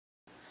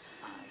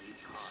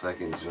The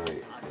second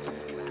joint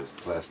is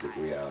Plastic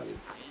Reality.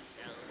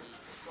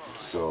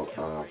 So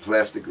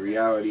Plastic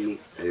Reality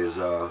is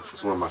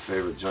it's one of my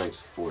favorite joints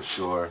for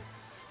sure.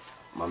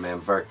 My man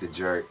Burke the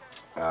Jerk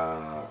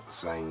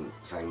sang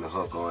the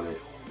hook on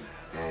it,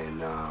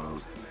 and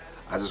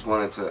I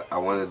wanted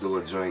to do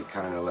a joint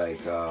kind of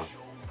like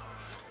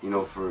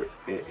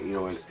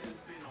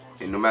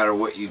and no matter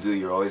what you do,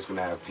 you're always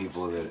gonna have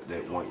people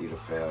that want you to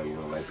fail.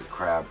 Like the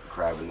crab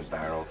in the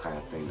barrel kind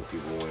of thing. The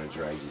people want to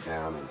drag you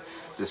down, and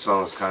this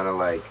song is kind of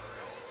like,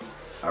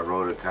 I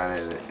wrote it kind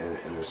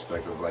of in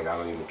respect of like, I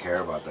don't even care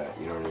about that.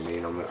 You know what I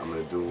mean? I'm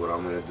gonna do what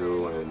I'm gonna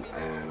do, and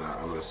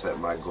I'm gonna set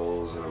my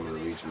goals, and I'm gonna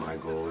reach my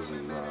goals,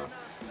 and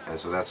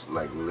so that's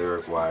like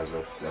lyric wise,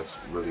 that's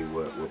really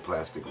what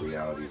Plastic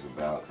Reality is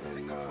about.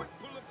 And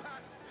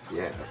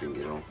yeah, I think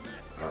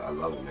I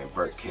love it, man.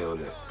 Bert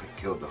killed it,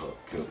 killed the hook.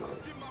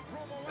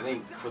 I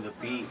think for the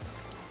beat,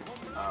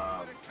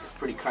 it's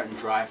pretty cut and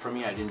dry for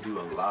me. I didn't do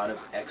a lot of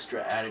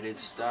extra edited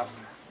stuff,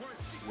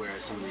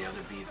 whereas some of the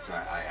other beats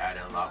I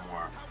added a lot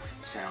more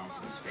sounds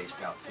and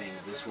spaced out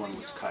things. This one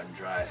was cut and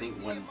dry. I think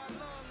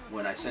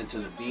when I sent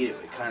him the beat,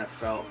 it kind of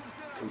felt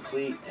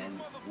complete,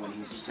 and when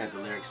he sent the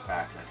lyrics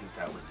back, I think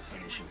that was the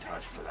finishing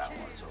touch for that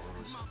one. So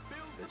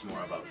it's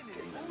more about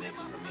getting the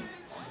mix for me on the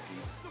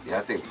beat. Yeah,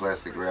 I think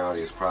Plastic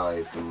Reality is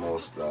probably the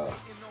most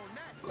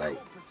like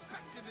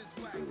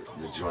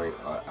the joint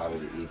out of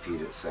the EP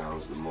that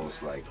sounds the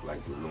most like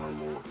the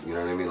normal, you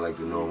know what I mean, like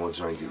the normal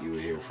joint that you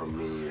would hear from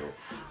me,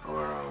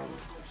 or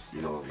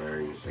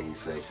very, like you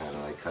say, kind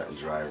of like cut and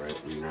dry, right?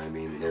 You know what I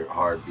mean? They're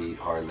hard beat,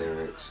 hard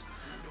lyrics,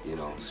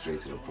 straight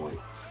to the point.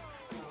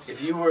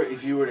 If you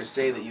were to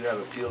say that you have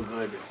a feel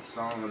good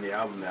song on the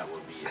album, that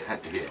would be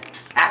it. Yeah.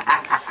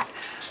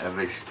 That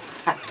makes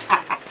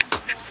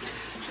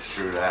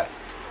true that.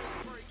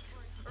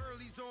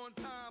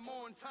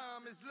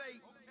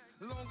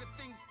 Longer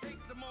things take,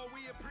 the more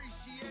we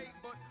appreciate.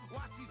 But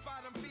watch these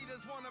bottom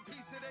feeders want a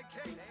piece of their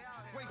cake.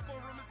 Wait for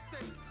a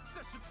mistake,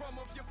 snatch a crumb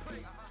off your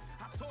plate.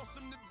 I toss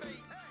them the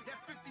bait,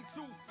 that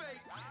 52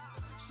 fake.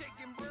 Shake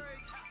and break,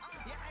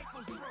 your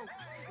ankles broke.